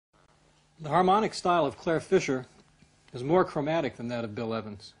The harmonic style of Clare Fischer is more chromatic than that of Bill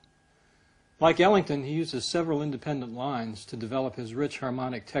Evans. Like Ellington, he uses several independent lines to develop his rich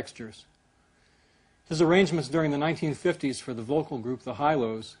harmonic textures. His arrangements during the 1950s for the vocal group the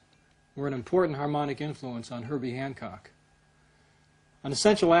Hi-Lo's were an important harmonic influence on Herbie Hancock. An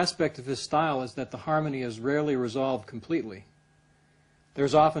essential aspect of his style is that the harmony is rarely resolved completely.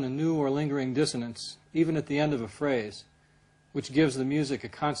 There's often a new or lingering dissonance, even at the end of a phrase, which gives the music a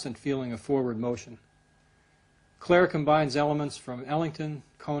constant feeling of forward motion. Clare combines elements from Ellington,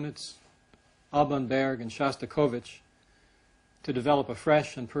 Konitz, Alban Berg, and Shostakovich to develop a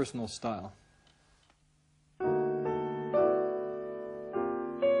fresh and personal style.